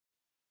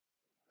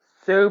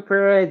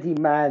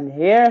Supereddieman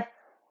here,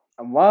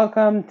 and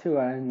welcome to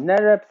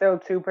another episode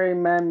of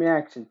Supereddieman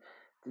Reaction.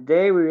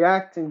 Today we're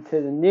reacting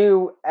to the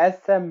new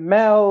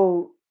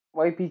SML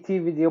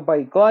YPT video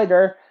by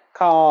Glider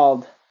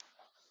called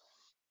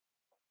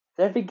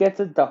Jeffy Gets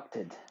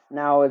Aducted.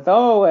 Now, as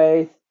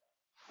always,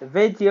 the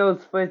video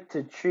is split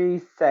to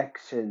three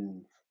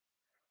sections.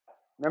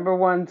 Number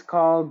one's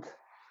called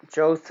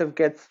Joseph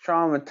Gets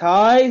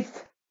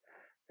Traumatized.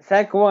 The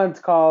second one's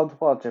called,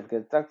 well, Jeffy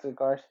Gets Aducted, of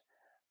course.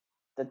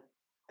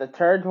 The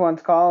third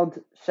one's called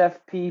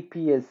Chef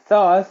PP is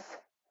sus.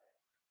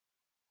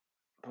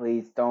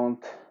 Please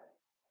don't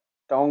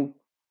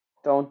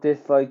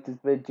dislike this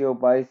video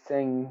by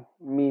saying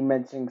me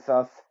mentioning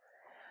sus.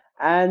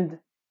 And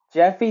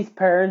Jeffy's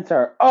parents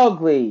are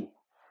ugly.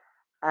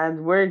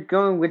 And we're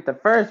going with the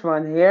first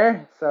one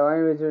here. So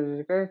anyways, there's a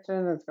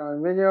description. Let's go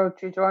in video.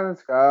 3, 2, 1,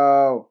 let's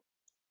go.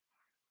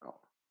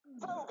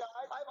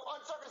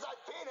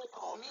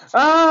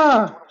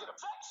 Ah!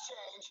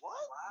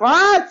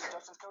 What?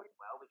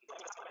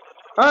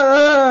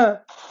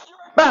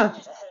 Bam!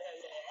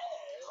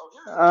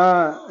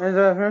 Is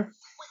that her?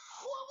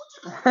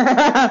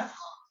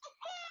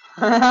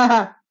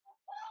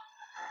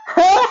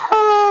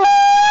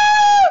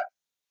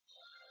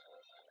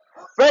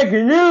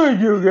 Breaking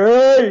news, you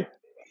guys!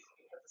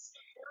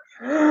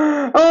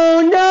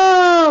 Oh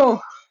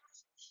no!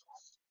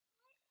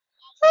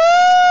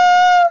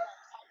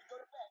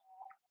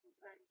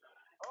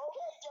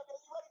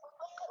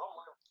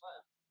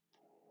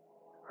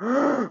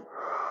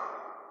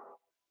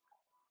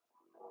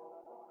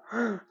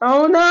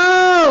 Oh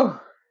no!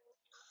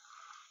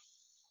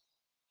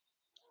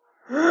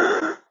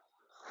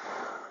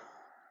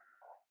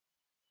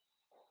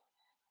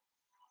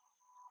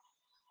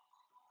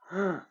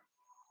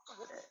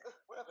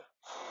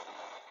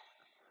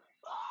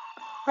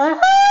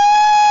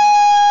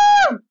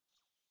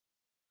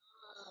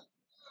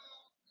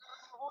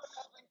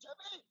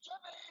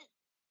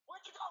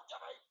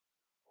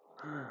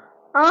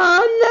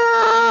 Oh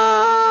no!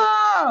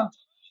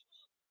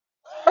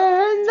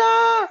 Oh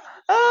no!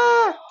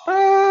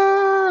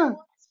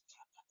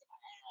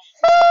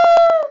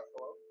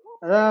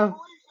 Hello?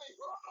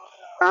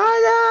 Oh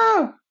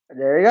no!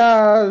 There he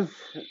goes.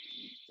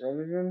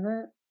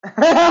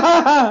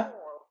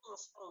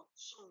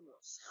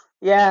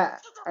 Yeah,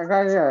 I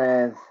got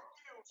it.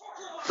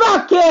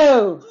 Fuck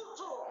you!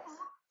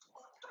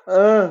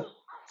 Uh,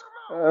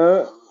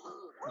 uh,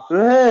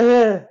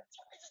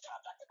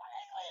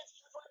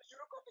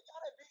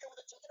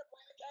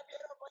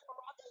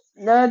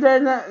 no, they're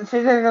not.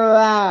 She's not gonna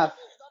laugh.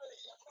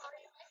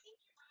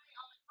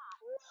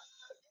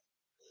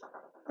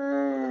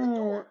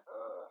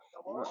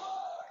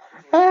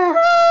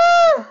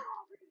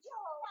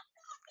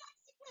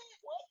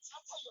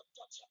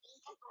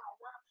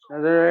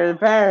 No, they're the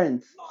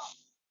parents.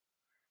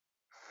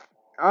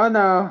 Oh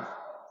no.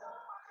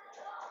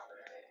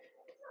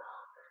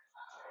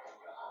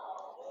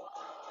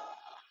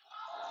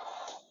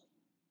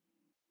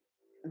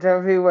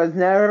 Jeffy was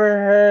never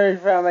heard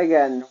from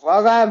again.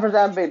 Welcome for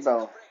some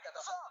people.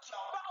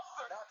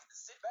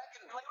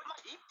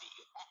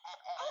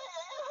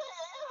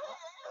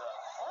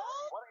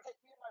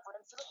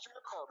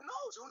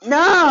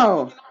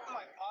 No!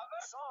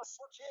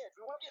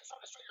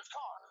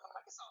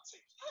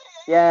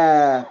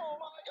 Yeah.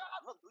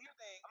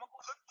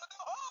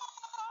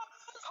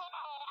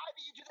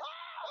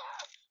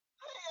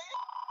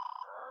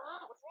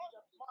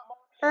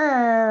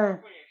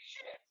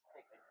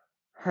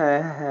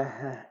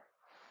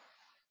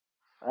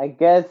 I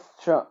guess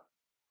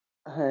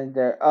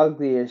they're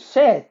ugly as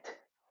shit.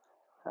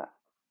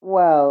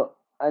 Well,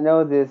 I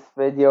know this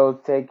video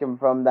is taken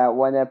from that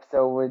one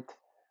episode with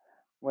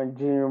when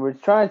Junior was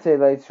trying to say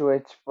light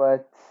switch,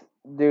 but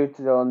due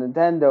to the whole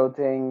Nintendo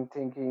thing,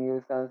 thinking he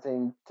was gonna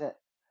say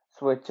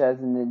Switch as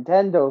a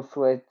Nintendo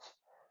Switch,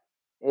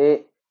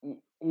 it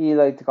he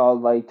liked to call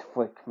it light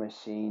flick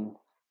machine.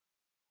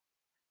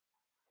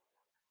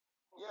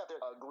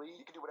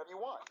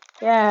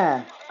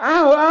 Yeah.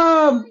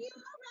 Oh,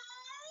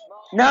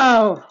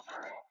 no.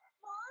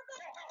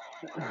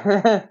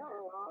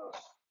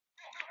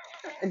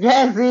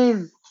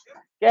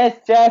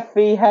 Guess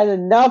Jeffy had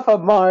enough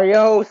of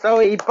Mario, so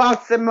he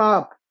boxed him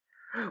up.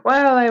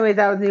 Well, anyway,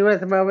 that was the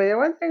US movie.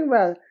 One thing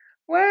about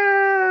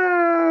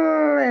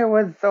well, it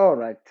was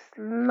alright.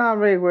 Not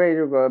really great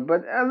or good,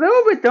 but a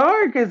little bit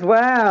dark as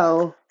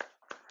well.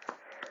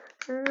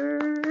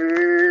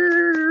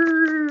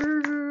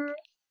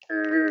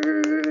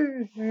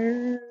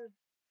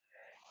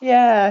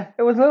 Yeah,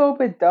 it was a little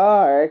bit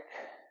dark.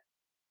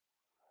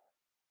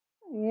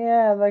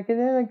 Yeah, like I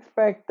didn't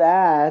expect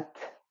that.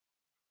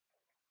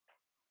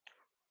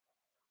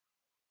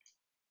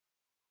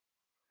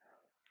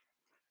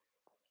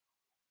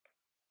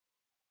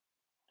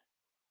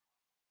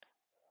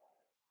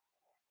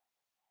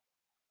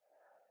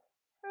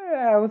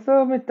 Yeah, it was a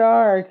little bit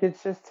dark.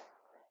 It's just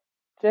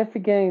Jeffy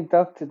getting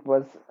abducted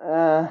was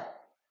well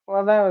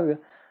that was good.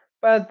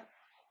 But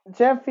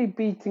Jeffy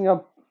beating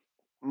up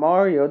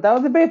Mario, that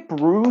was a bit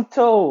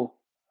brutal.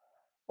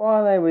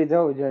 Well, I we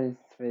told you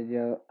this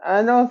video.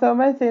 And also, I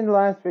mentioned in the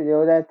last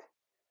video that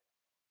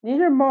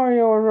neither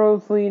Mario or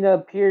Rosalina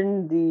appeared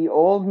in the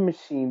old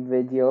machine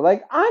video.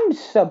 Like, I'm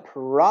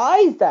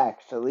surprised,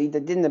 actually, they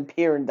didn't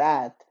appear in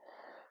that.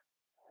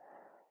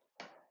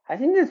 I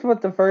think this was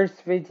the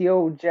first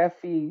video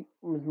Jeffy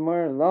was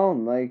more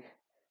alone. Like,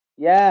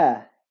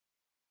 yeah.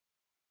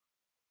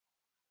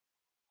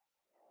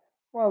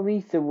 Well, at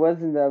least it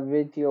wasn't a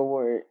video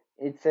where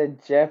it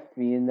said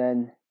Jeffy and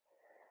then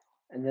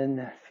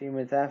a few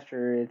minutes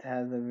after it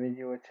has a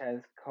video which has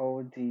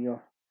Cody,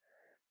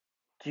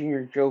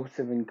 Junior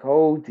Joseph and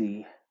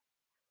Cody.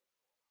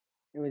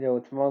 Even though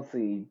it's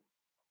mostly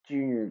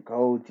Junior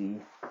Cody.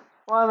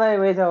 Well,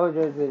 anyway, that was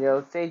this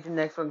video. Stay tuned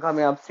next one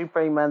coming up.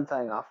 Supereddieman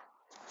signing off.